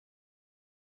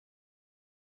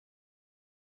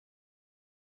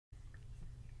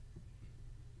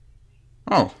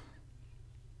Oh.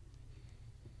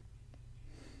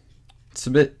 It's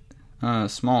a bit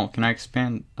small. Can I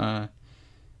expand? No.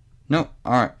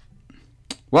 Alright.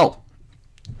 Well,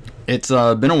 it's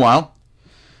been a while.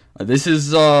 This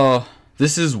is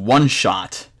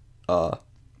OneShot.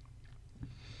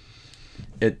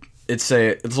 It's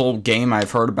a little game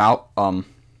I've heard about. It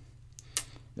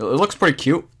looks pretty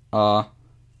cute.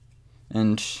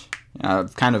 And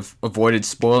I've kind of avoided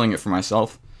spoiling it for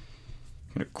myself.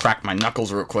 I'm gonna crack my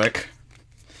knuckles real quick.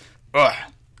 Ugh.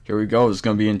 Here we go. It's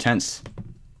gonna be intense.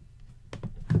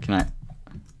 Can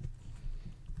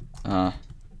I?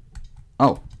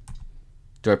 Oh.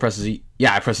 Do I press Z?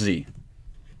 Yeah, I press Z.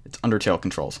 It's Undertale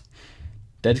controls.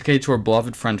 Dedicated to our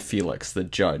beloved friend Felix, the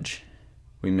judge.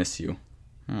 We miss you.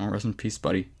 Oh, rest in peace,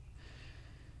 buddy.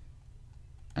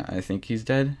 I think he's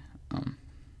dead.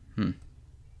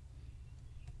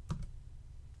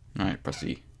 Alright, press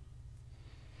Z.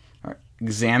 Alright,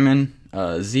 examine,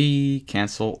 Z,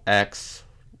 cancel, X,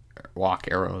 walk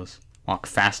arrows, walk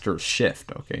faster,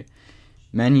 shift, okay.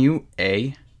 Menu,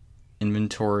 A,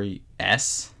 inventory,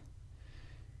 S,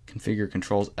 configure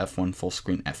controls, F1, full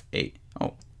screen, F8.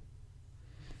 Oh.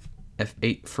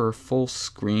 F8 for full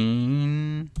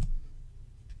screen.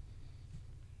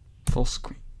 Full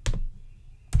screen.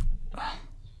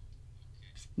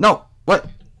 No! What?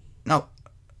 No.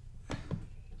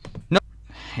 No.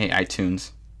 Hey,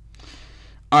 iTunes.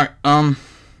 Alright,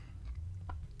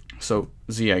 so,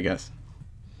 Z, I guess.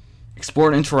 Explore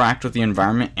and interact with the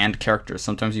environment and characters.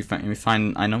 Sometimes you find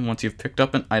an item. Once you've picked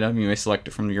up an item, you may select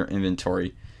it from your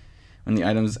inventory. When the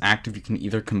item is active, you can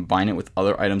either combine it with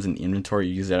other items in the inventory or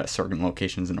use it at certain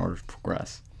locations in order to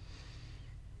progress.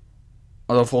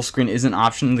 Although full screen is an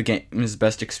option, the game is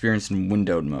best experienced in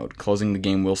windowed mode. Closing the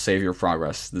game will save your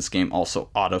progress. This game also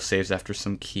auto-saves after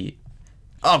some key...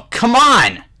 Oh, come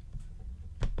on!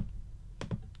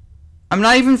 I'm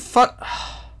not even Whoa.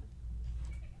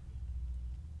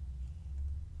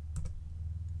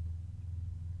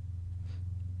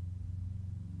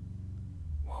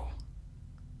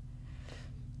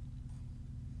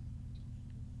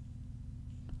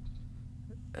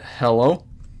 Hello?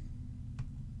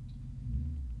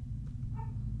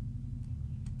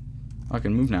 I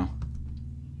can move now.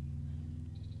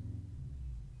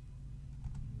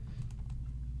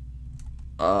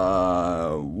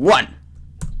 One.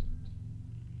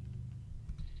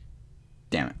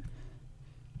 Damn it.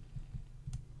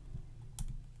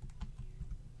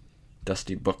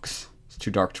 Dusty books. It's too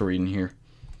dark to read in here.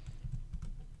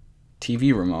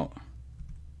 TV remote.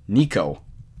 Nico.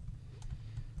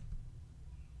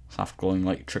 Soft glowing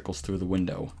light trickles through the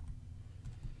window.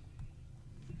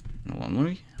 Hold on, let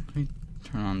me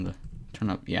turn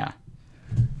up, yeah.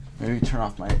 Maybe turn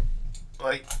off my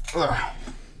light. Ugh.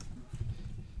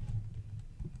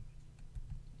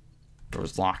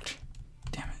 Door's locked.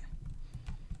 Damn it.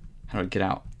 How do I get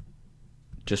out?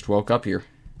 Just woke up here.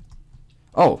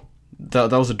 Oh,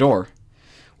 that was a door.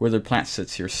 Where the plant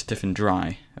sits here, stiff and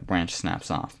dry. A branch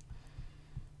snaps off.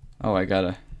 Oh, I got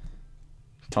a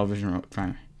television remote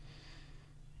primer.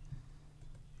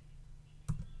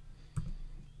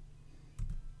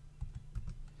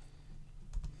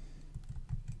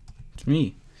 It's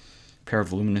me. A pair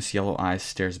of luminous yellow eyes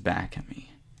stares back at me.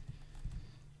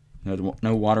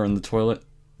 No water in the toilet.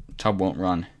 Tub won't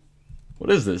run.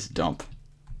 What is this dump?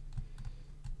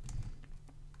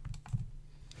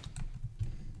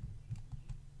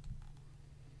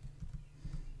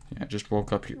 Yeah, I just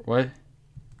woke up here. What?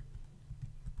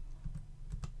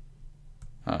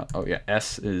 Oh yeah,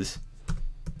 S is...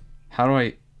 How do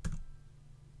I...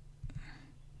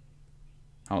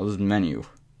 Oh, this is menu.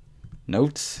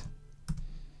 Notes?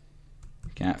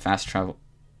 Can't fast travel.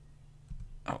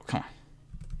 Oh, come on.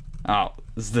 Oh,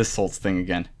 it's this whole thing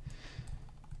again.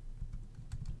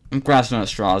 I'm grasping at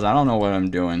straws. I don't know what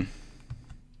I'm doing.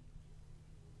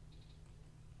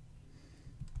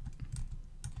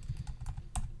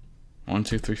 One,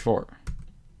 two, three, four.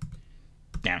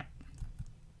 Damn it.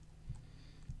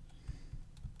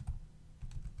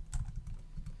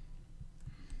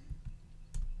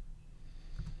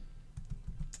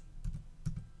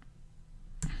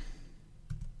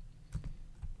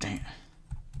 Dang it.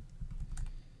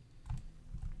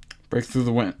 Break through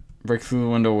the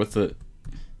window with the...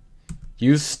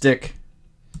 Use stick.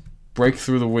 Break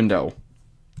through the window.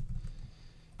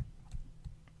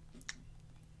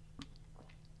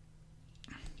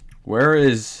 Where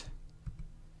is...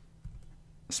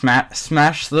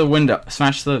 Smash the window.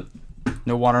 Smash the...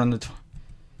 No water in the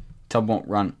tub won't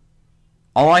run.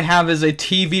 All I have is a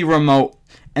TV remote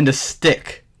and a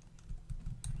stick.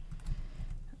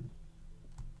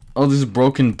 Oh, these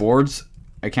broken boards.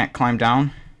 I can't climb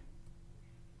down.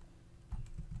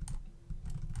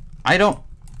 I don't...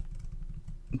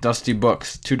 Dusty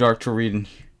books. Too dark to read in...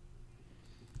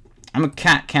 I'm a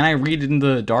cat. Can I read in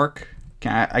the dark?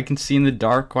 I can see in the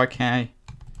dark. Why can't I?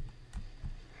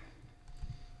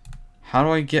 How do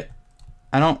I get...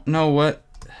 I don't know what...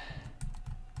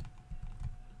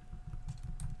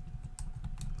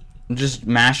 I'm just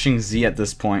mashing Z at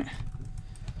this point.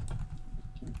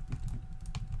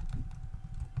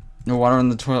 No water in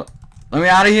the toilet. Let me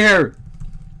out of here!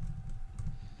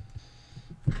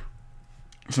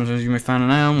 Sometimes you may find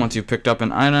an item. Once you've picked up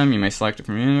an item, you may select it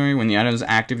from your inventory. When the item is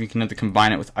active, you can either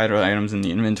combine it with other items in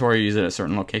the inventory or use it at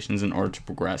certain locations in order to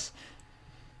progress.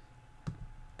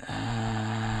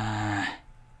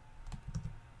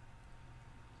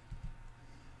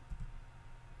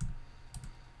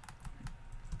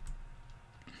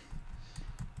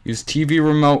 Use TV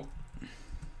remote.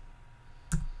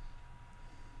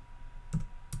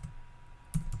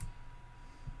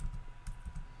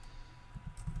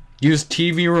 Use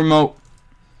TV remote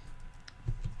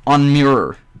on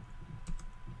mirror.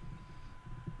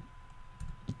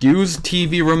 Use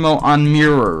TV remote on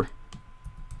mirror.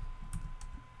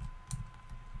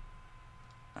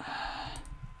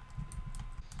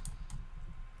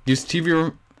 Use TV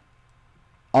remote.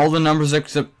 All the numbers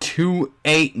except 2,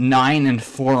 8, 9, and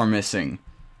 4 are missing.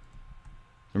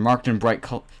 They're marked in bright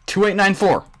color. 2, 8, 9,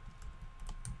 4.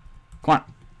 Come on.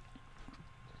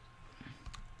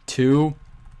 2,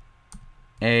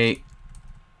 8,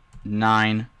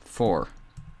 9, 4.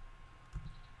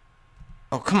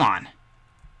 Oh, come on.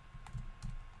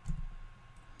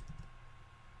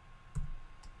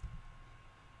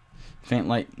 Faint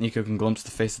light. Nico can glimpse the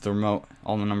face of the remote.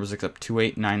 All the numbers except 2,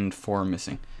 8, 9, and 4 are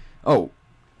missing. Oh.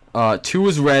 2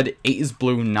 is red, 8 is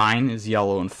blue, 9 is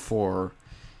yellow, and 4.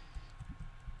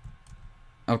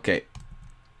 Okay.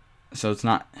 So it's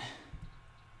not...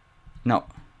 No.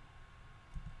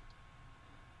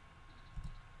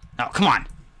 Oh, come on!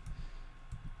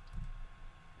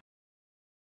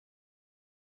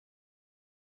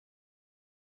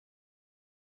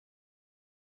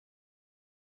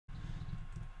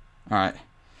 Alright.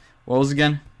 What was it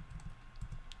again?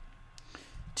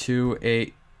 2,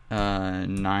 8...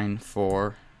 9,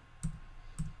 4.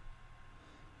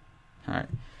 Alright.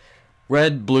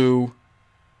 Red, blue,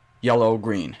 yellow,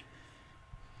 green.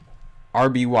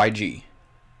 RBYG.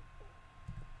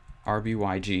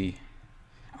 RBYG.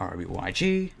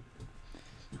 RBYG.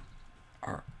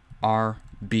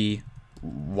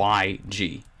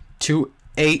 RBYG. 2,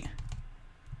 8,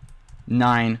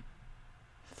 9,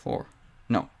 4.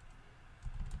 No.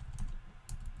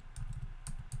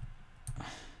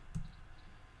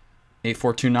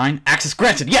 8429. Access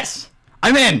granted. Yes!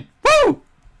 I'm in! Woo! ...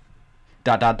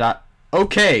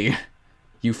 Okay.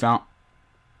 You found...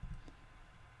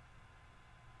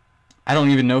 I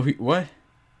don't even know who... What?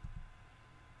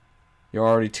 You're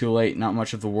already too late. Not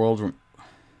much of the world...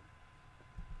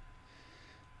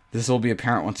 This will be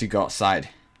apparent once you go outside.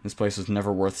 This place was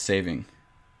never worth saving.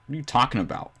 What are you talking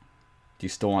about? Do you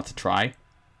still want to try?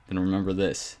 Then remember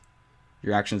this.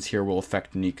 Your actions here will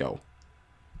affect Nico.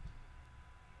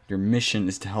 Your mission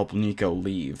is to help Nico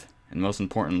leave. And most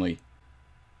importantly,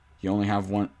 you only have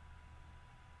one...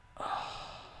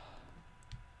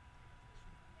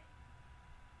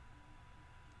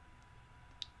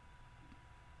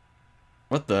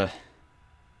 What the...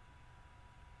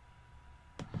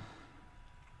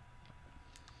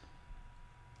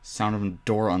 Sound of a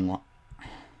door unlock.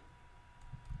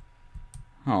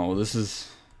 Oh, this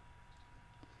is...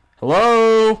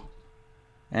 Hello?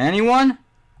 Anyone?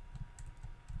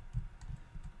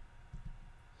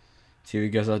 See if he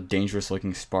gets a dangerous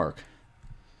looking spark.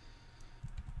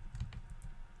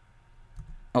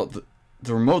 Oh,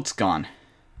 the remote's gone.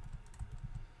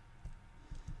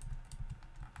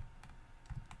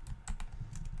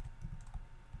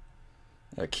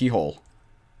 A keyhole.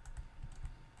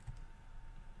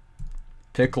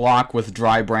 Pick lock with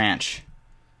dry branch.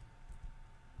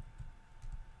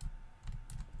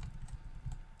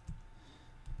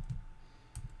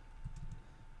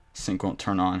 Sink won't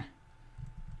turn on.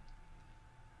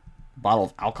 Bottle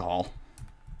of alcohol.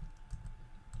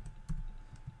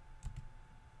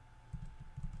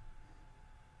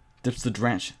 Dips the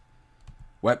branch.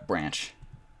 Wet branch.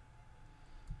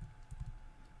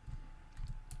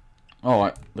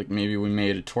 Oh, like maybe we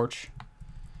made a torch.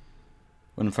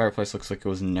 Wooden fireplace looks like it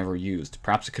was never used.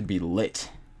 Perhaps it could be lit.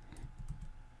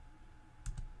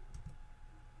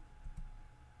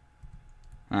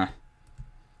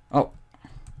 Oh.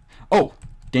 Oh!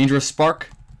 Dangerous spark.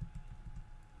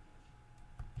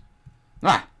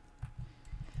 Ah!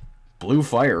 Blue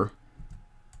fire.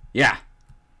 Yeah.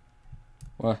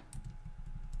 What?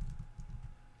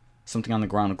 Something on the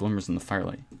ground glimmers in the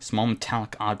firelight. A small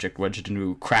metallic object wedged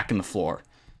into a crack in the floor.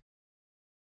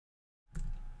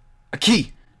 A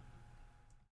key!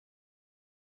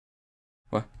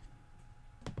 What?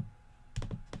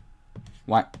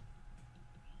 Why?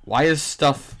 Why is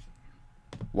stuff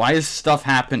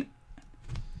happen?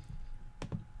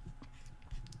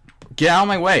 Get out of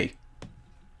my way!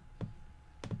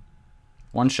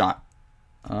 One shot.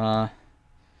 Oh,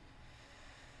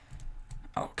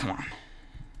 come on.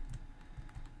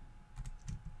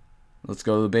 Let's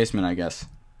go to the basement, I guess.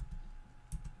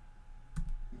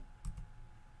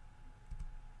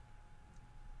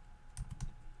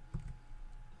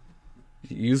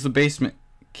 Use the basement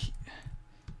key.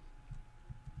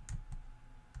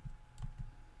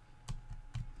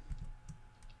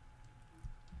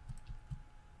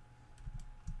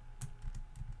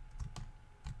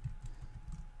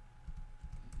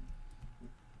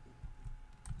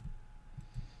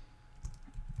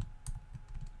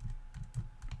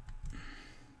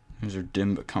 These are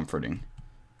dim but comforting.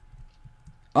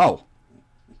 Oh!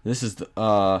 This is the,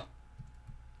 I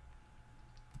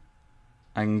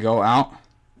can go out.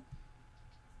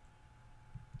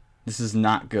 This is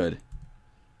not good.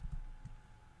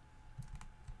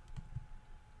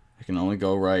 I can only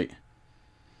go right.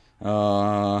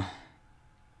 Oh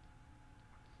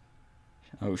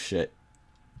shit.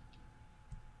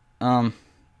 Don't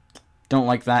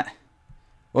like that.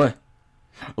 What?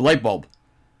 A light bulb.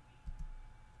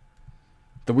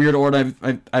 The weird order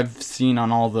I've seen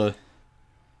on all the...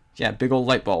 Yeah, big old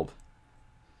light bulb.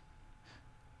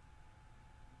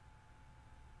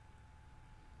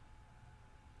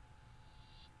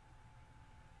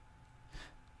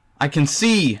 I can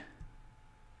see!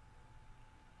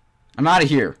 I'm out of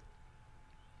here.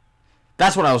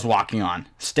 That's what I was walking on.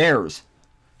 Stairs.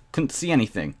 Couldn't see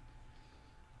anything.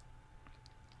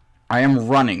 I am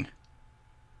running.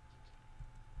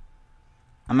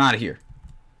 I'm out of here.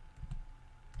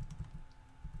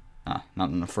 Ah, not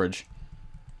in the fridge.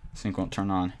 Sink won't turn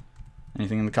on.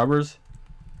 Anything in the cupboards?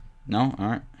 No?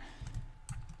 Alright.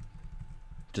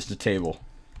 Just a table.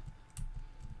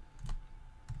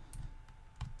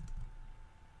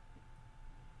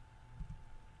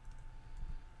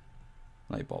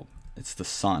 Light bulb. It's the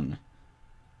sun.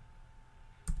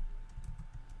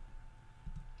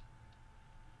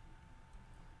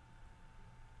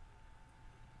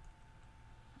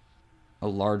 A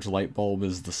large light bulb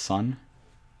is the sun?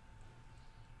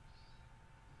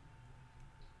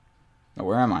 Now,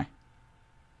 where am I?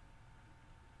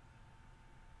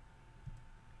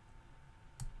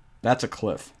 That's a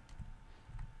cliff.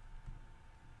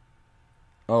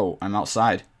 Oh, I'm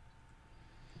outside.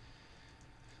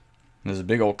 There's a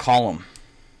big old column.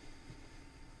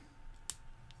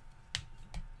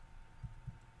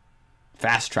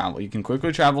 Fast travel. You can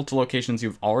quickly travel to locations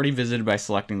you've already visited by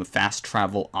selecting the fast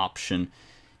travel option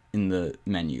in the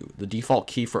menu. The default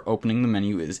key for opening the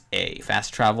menu is A.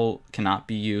 Fast travel cannot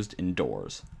be used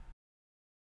indoors.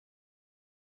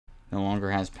 No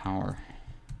longer has power.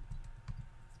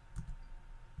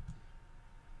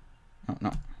 Oh,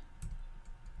 no.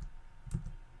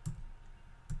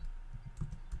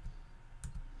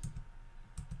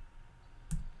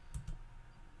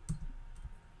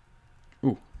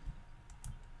 Ooh.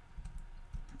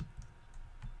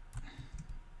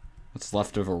 What's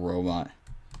left of a robot?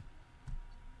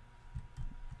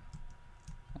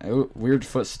 Oh, weird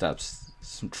footsteps.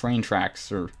 Some train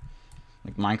tracks or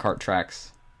like minecart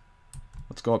tracks.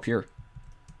 Let's go up here.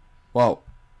 Whoa.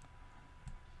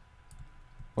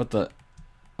 What the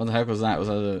heck was that? Was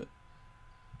that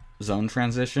a zone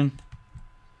transition?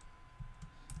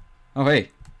 Oh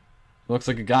hey. Looks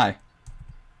like a guy.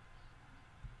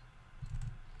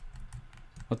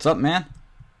 What's up, man?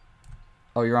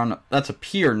 Oh, you're on that's a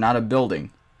pier, not a building.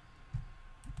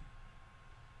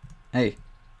 Hey.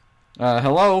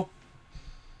 Hello?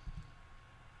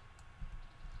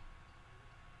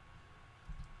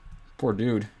 Poor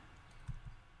dude.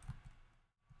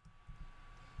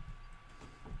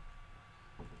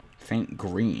 Faint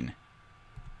green.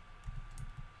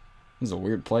 This is a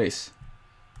weird place.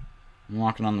 I'm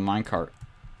walking on the minecart.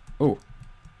 Oh.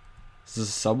 Is this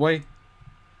a subway? This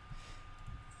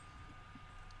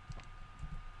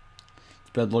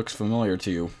bed looks familiar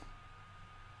to you.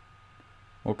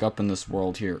 Woke up in this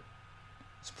world here.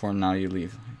 It's important now you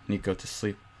leave. You need to go to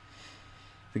sleep.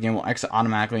 The game will exit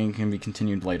automatically and can be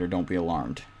continued later. Don't be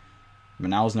alarmed. But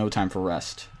now is no time for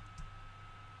rest.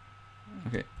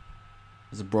 Okay.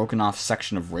 There's a broken off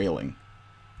section of railing.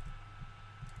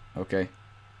 Okay.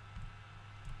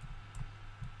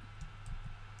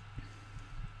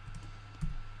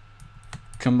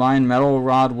 Combine metal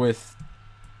rod with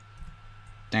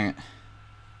Dang it.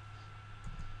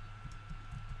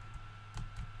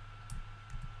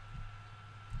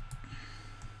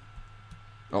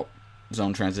 Oh,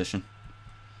 zone transition.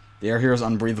 The air here is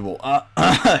unbreathable.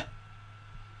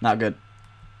 Not good.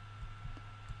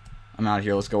 I'm out of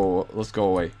here. Let's go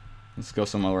away. Let's go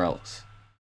somewhere else.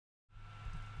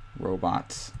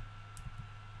 Robots.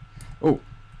 Oh,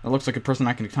 that looks like a person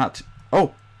I can talk to.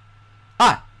 Oh!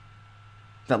 Ah!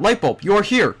 That light bulb, you are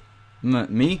here!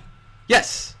 Me?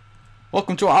 Yes!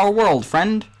 Welcome to our world,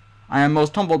 friend! I am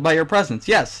most humbled by your presence,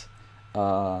 yes!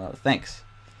 Thanks.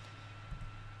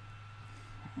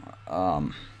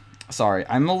 Sorry,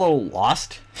 I'm a little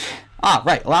lost. Ah,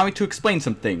 right, allow me to explain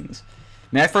some things.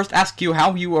 May I first ask you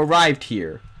how you arrived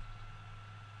here?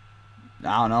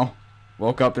 I don't know.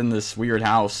 Woke up in this weird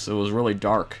house. It was really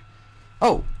dark.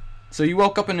 Oh, so you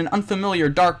woke up in an unfamiliar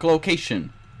dark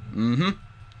location. Mm-hmm.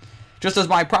 Just as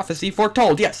my prophecy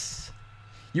foretold, yes.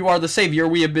 You are the savior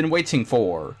we have been waiting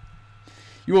for.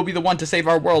 You will be the one to save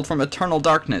our world from eternal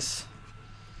darkness.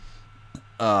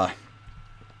 I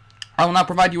will now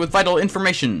provide you with vital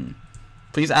information.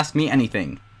 Please ask me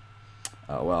anything.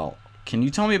 Well, can you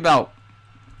tell me about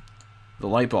the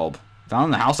light bulb found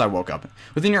in the house I woke up in?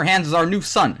 Within your hands is our new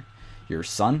sun. Your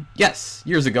son? Yes.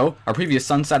 Years ago, our previous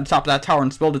sun sat atop that tower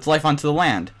and spilled its life onto the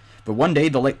land. But one day,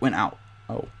 the light went out.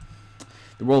 Oh.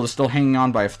 The world is still hanging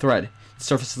on by a thread. The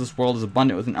surface of this world is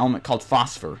abundant with an element called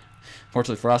phosphor.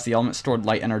 Fortunately for us, the element stored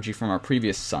light energy from our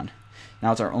previous sun.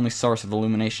 Now it's our only source of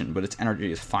illumination, but its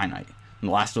energy is finite. When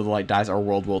the last of the light dies, our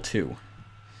world will too.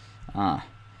 Now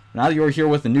that you are here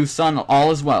with the new sun,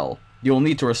 all is well. You will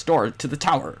need to restore it to the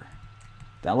tower.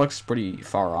 That looks pretty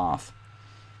far off.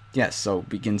 Yes, so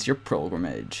begins your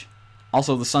pilgrimage.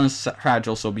 Also, the sun is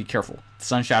fragile, so be careful. If the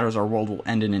sun shatters, our world will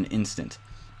end in an instant.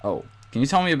 Oh, can you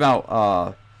tell me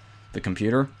about, the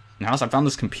computer? In the house, I found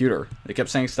this computer. They kept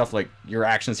saying stuff like, your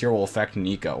actions here will affect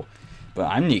Nico. But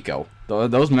I'm Nico.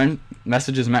 Those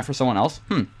messages meant for someone else?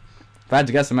 If I had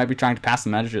to guess, I might be trying to pass the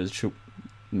messages to...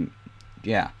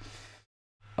 Yeah.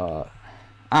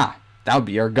 That would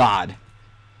be our God.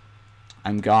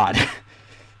 I'm God.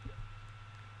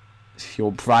 He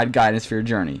will provide guidance for your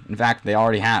journey. In fact, they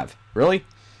already have. Really?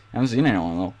 I haven't seen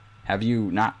anyone, though. Have you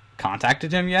not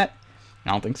contacted him yet? I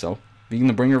don't think so. Being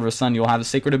the bringer of a son, you will have the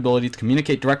sacred ability to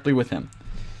communicate directly with him.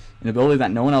 An ability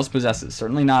that no one else possesses.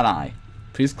 Certainly not I.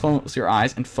 Please close your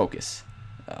eyes and focus.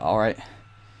 Alright.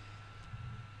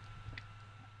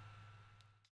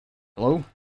 Hello?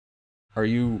 Are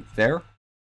you there?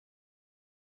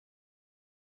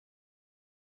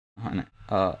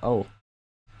 Oh.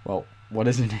 Well, what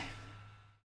is it?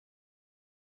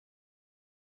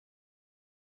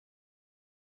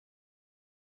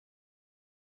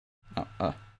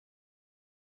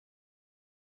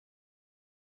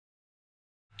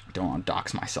 Don't want to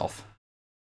dox myself.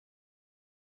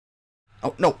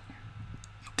 Oh, no!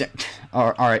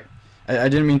 Alright. I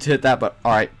didn't mean to hit that, but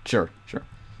alright, sure. My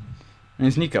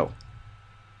name's Nico.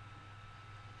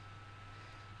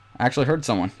 I actually heard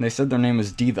someone. They said their name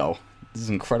was D, though. This is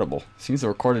incredible. Seems the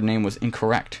recorded name was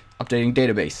incorrect. Updating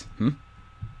database.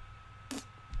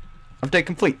 Update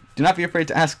complete. Do not be afraid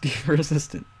to ask your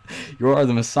assistant. You are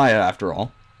the Messiah, after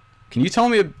all. Can you tell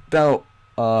me about,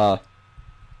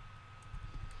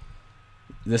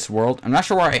 this world? I'm not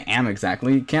sure where I am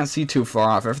exactly. Can't see too far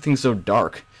off. Everything's so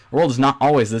dark. The world is not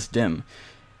always this dim.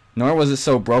 Nor was it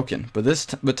so broken.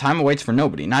 But time awaits for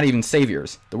nobody, not even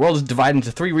saviors. The world is divided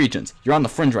into 3 regions. You're on the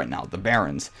fringe right now, the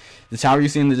Barrens. The tower you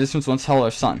see in the distance once held our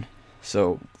sun.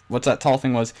 So, what's that tall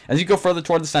thing was? As you go further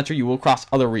toward the center, you will cross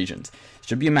other regions. There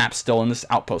should be a map still in this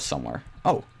outpost somewhere.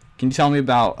 Oh, can you tell me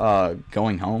about,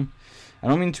 going home? I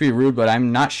don't mean to be rude, but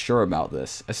I'm not sure about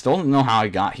this. I still don't know how I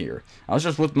got here. I was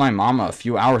just with my mama a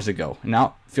few hours ago, and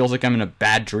now it feels like I'm in a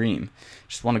bad dream. I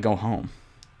just want to go home.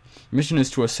 Your mission is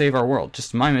to save our world.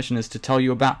 Just my mission is to tell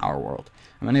you about our world.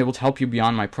 I'm unable to help you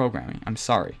beyond my programming. I'm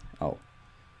sorry. Oh.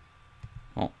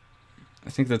 Well, I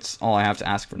think that's all I have to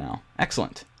ask for now.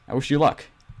 Excellent. I wish you luck.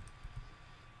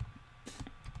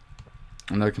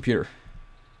 Another computer.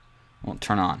 Won't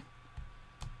turn on.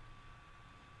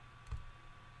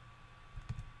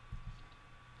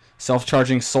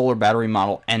 Self-charging solar battery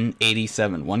model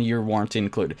N87. 1-year warranty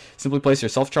included. Simply place your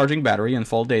self-charging battery in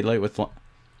full daylight with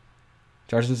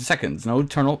charges in seconds. No.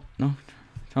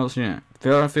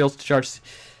 Fails to charge.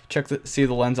 See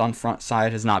the lens on front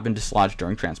side has not been dislodged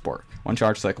during transport. One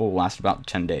charge cycle will last about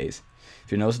 10 days.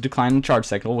 If you notice a decline in the charge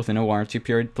cycle within a warranty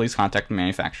period, please contact the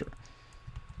manufacturer.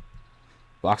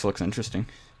 Box looks interesting.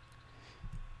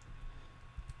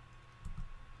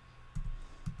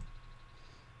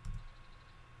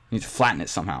 Need to flatten it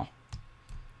somehow.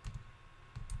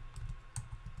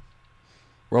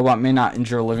 Robot may not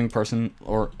injure a living person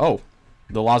or,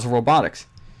 the laws of robotics.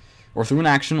 Or through an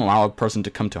action allow a person to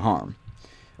come to harm.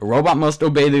 A robot must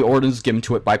obey the orders given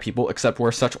to it by people, except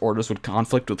where such orders would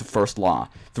conflict with the first law.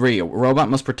 3. A robot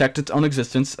must protect its own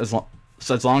existence as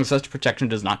long as such protection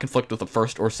does not conflict with the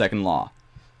first or second law.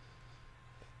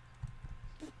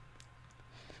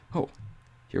 Oh,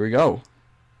 here we go.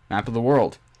 Map of the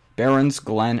world. Barrens,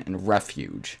 Glen, and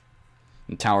Refuge.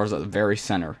 And towers at the very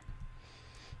center.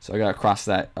 So I gotta cross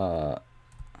that.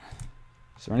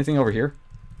 Is there anything over here?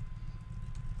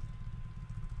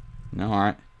 No,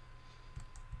 alright.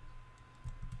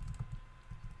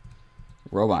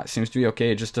 Robot seems to be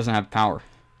okay, it just doesn't have power.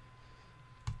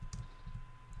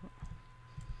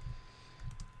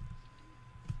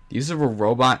 The use of a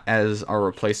robot as our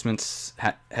replacement's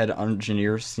head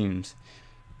engineer seems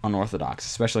unorthodox,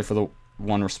 especially for the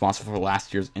one responsible for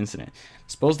last year's incident.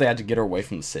 Suppose they had to get her away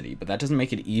from the city, but that doesn't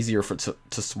make it easier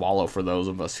to swallow for those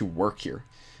of us who work here.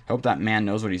 I hope that man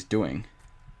knows what he's doing.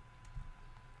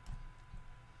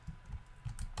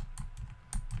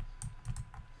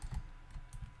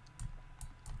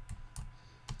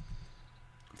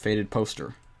 Faded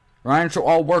poster. Reminder to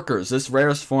all workers, this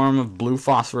rarest form of blue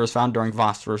phosphor is found during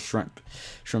phosphorus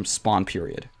shrimp spawn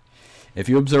period. If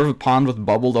you observe a pond with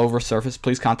bubbled over surface,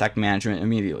 please contact management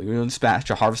immediately. We will dispatch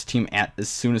a harvest team as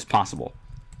soon as possible.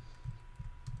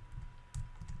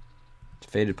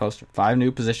 Faded poster. 5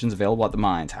 new positions available at the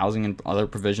mines. Housing and other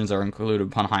provisions are included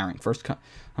upon hiring. First come,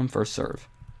 first serve.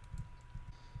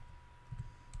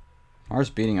 Heart's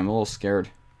beating. I'm a little scared.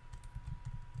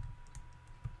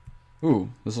 Ooh,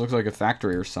 this looks like a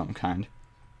factory or some kind.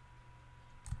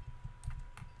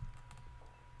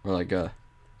 Or like a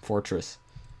fortress.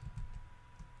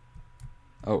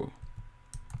 Oh.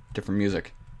 Different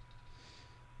music.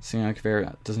 Seems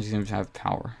like doesn't seem to have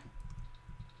power.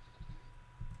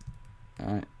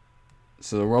 Alright.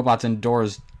 So the robots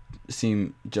indoors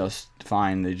seem just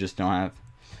fine. They just don't have...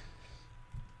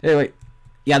 Hey, wait.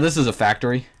 Yeah, this is a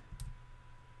factory.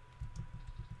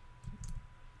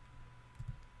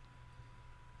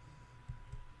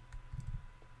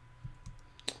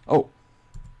 Oh.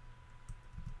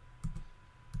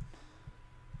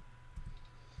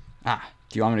 Ah,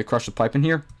 do you want me to crush the pipe in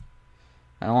here?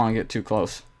 I don't want to get too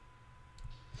close.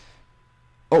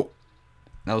 Oh,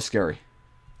 that was scary.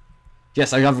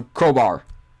 Yes, I have a crowbar.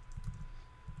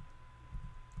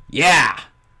 Yeah!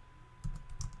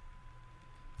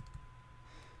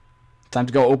 Time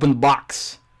to go open the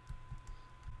box.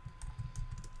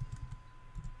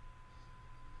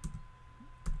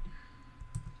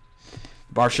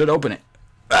 Bar should open it.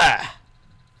 Ah!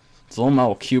 It's a little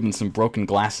metal cube and some broken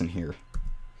glass in here.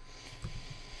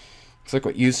 Looks like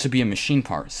what used to be a machine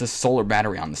part. It says solar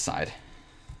battery on the side.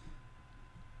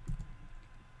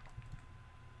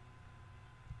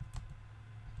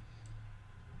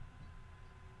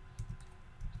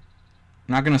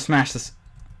 I'm not gonna smash this.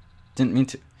 Didn't mean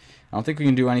to. I don't think we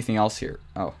can do anything else here.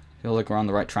 Oh, feel like we're on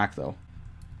the right track though.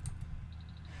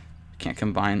 Can't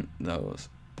combine those.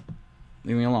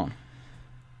 Leave me alone.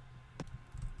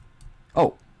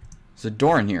 Oh, there's a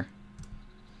door in here.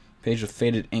 Page with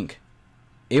faded ink.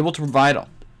 Able to provide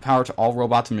power to all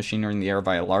robots and machinery in the air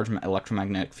via a large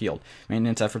electromagnetic field.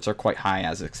 Maintenance efforts are quite high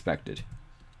as expected.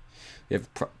 We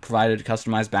have provided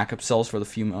customized backup cells for the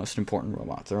few most important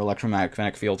robots. Their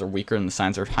electromagnetic fields are weaker and the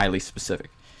signs are highly specific.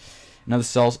 In other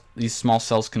cells, these small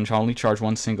cells can only charge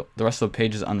one single. The rest of the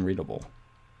page is unreadable.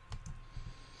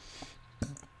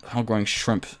 Outgrowing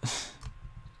shrimp.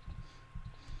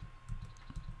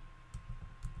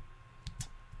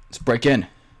 Let's break in.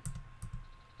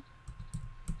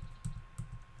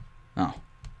 Oh.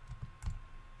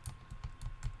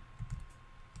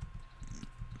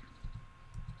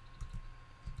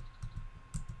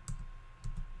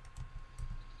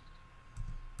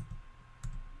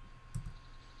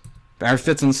 Battery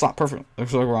fits in the slot perfect.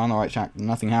 Looks like we're on the right track.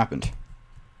 Nothing happened.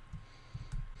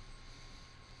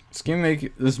 This game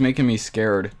is making me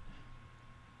scared.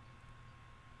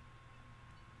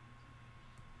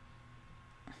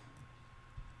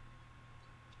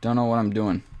 Don't know what I'm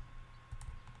doing.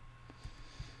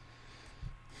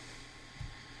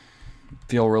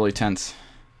 Feel really tense.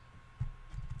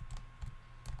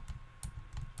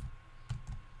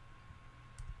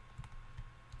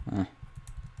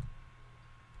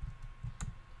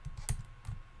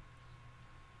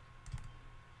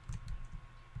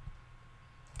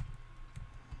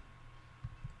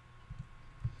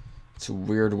 It's a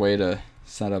weird way to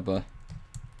set up a...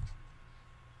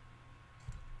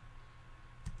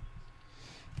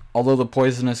 Although the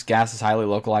poisonous gas is highly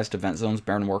localized to vent zones,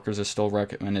 barren workers are still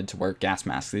recommended to wear gas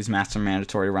masks. These masks are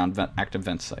mandatory around active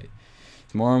vent site.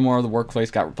 More and more of the workplace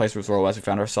got replaced with robots. We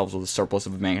found ourselves with a surplus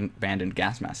of abandoned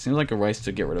gas masks. Seems like a race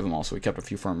to get rid of them all, so we kept a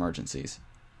few for emergencies.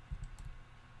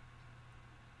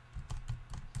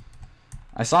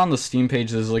 I saw on the Steam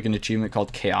page there's like an achievement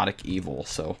called Chaotic Evil,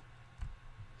 so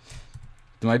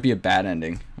there might be a bad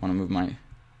ending. I want to move my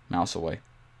mouse away.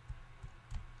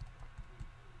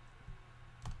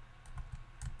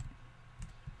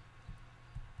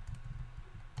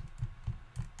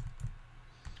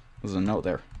 There's a note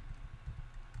there.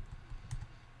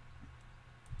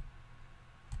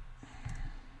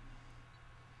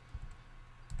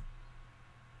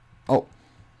 Oh,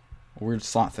 a weird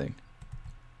slot thing.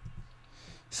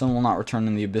 Sun will not return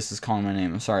and the abyss is calling my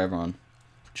name. I'm sorry, everyone,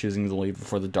 for choosing to leave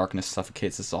before the darkness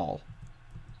suffocates us all.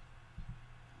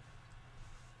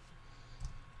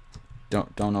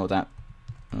 Don't know what that.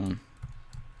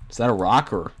 Is that a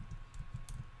rock or?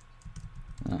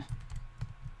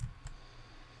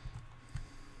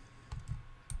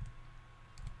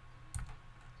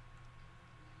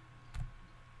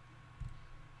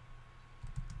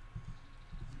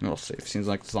 We'll see. Seems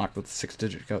like it's locked with a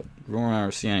 6-digit code. We won't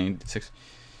ever see any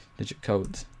 6-digit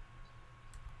codes.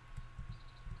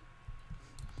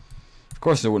 Of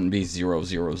course, there wouldn't be 00000.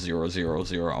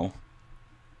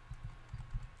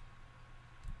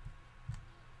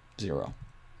 0.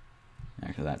 Yeah,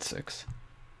 because that's 6.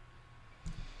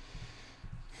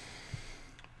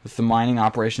 With the mining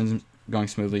operations going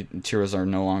smoothly, materials are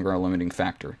no longer a limiting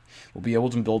factor. We'll be able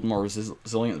to build more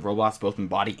resilient robots both in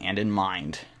body and in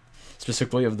mind.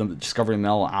 Specifically, of the discovery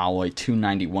metal alloy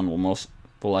 291 will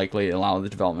likely allow the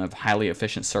development of highly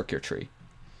efficient circuitry.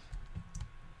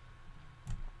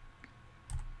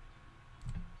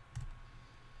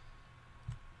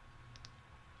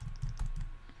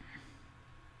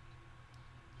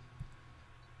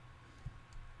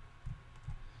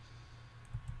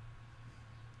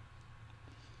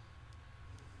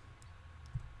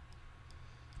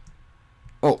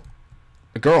 Oh,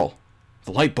 a girl.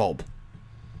 The light bulb.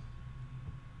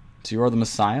 So you are the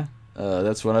Messiah?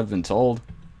 That's what I've been told.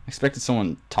 I expected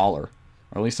someone taller.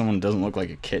 Or at least someone who doesn't look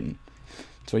like a kitten.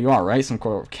 So you are, right? Some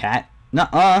kind of cat?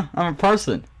 Nuh-uh, I'm a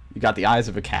person. You got the eyes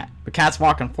of a cat. The cat's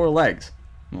walking on 4 legs.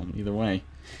 Well, either way.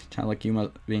 Kind of like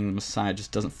you being the Messiah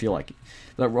just doesn't feel like it.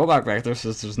 That robot back there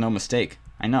says there's no mistake.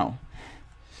 I know.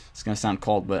 It's going to sound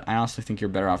cold, but I honestly think you're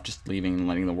better off just leaving and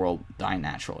letting the world die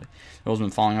naturally. The world's been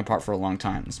falling apart for a long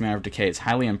time. This manner of decay is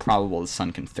highly improbable the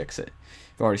sun can fix it.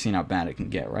 You've already seen how bad it can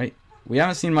get, right? We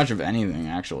haven't seen much of anything,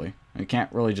 actually. You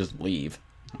can't really just leave.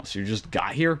 Oh, so you just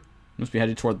got here? You must be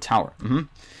headed toward the tower.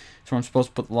 That's where I'm supposed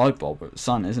to put the light bulb. The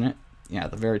sun, isn't it? Yeah,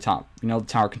 at the very top. You know the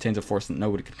tower contains a force that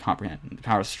nobody can comprehend. The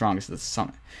power is strongest at the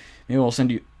summit. Maybe we'll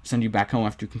send you back home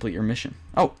after you complete your mission.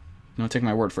 Oh, don't take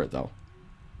my word for it, though.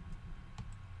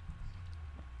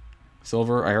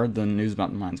 Silver, I heard the news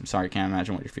about the mines. I'm sorry, I can't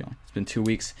imagine what you're feeling. It's been 2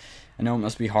 weeks. I know it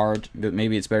must be hard, but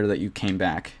maybe it's better that you came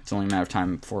back. It's only a matter of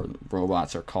time before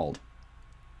robots are called.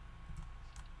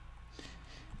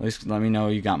 At least let me know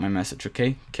you got my message,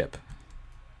 okay? Kip.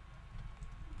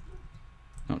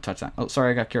 Don't touch that. Oh, sorry,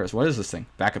 I got curious. What is this thing?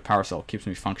 Backup power cell. Keeps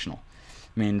me functional.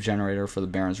 Main generator for the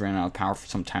Barons ran out of power for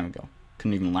some time ago.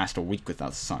 Couldn't even last a week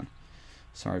without the sun.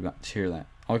 Sorry about to hear that.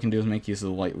 All we can do is make use of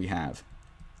the light we have.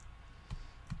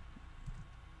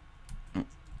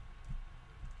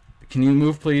 Can you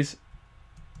move, please?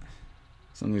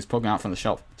 Something's poking out from the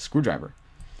shelf. Screwdriver.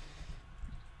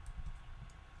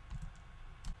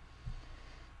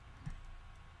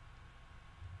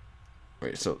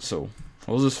 Wait, so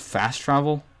what was this? Fast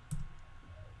travel?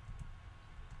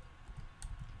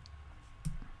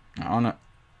 I wanna.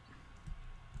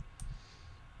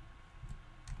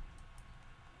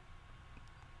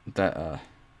 Yeah,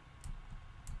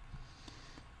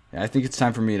 I think it's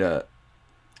time for me to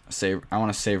save. I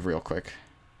want to save real quick.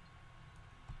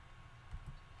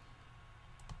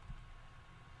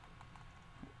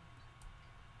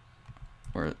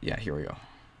 Yeah, here we go.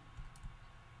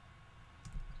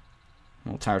 I'm a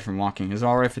little tired from walking. Is it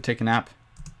alright if I take a nap?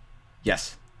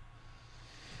 Yes.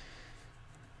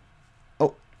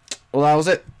 Oh, well, that was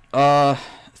it.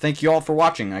 Thank you all for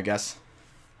watching, I guess.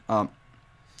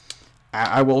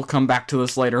 I will come back to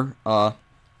this later.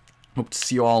 Hope to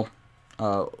see you all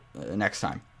next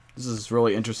time. This is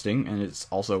really interesting, and it's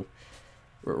also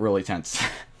really tense.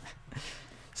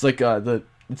 It's like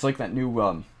it's like that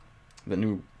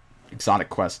new exotic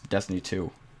quest, Destiny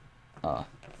 2. I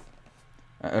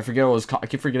forget what it was called. I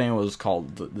keep forgetting what it was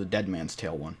called. The Dead Man's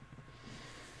Tale one.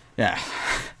 Yeah,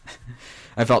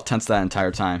 I felt tense that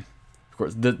entire time. Of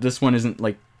course, this one isn't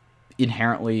like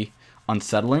inherently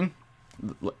unsettling.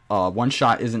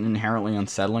 OneShot isn't inherently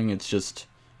unsettling. It's just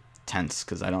tense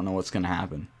because I don't know what's gonna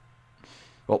happen.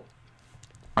 Well,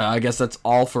 I guess that's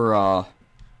all for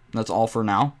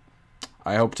now.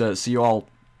 I hope to see you all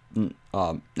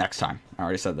next time. I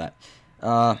already said that.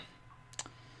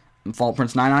 I'm Fall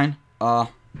Prince 99.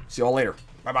 See you all later.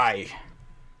 Bye bye.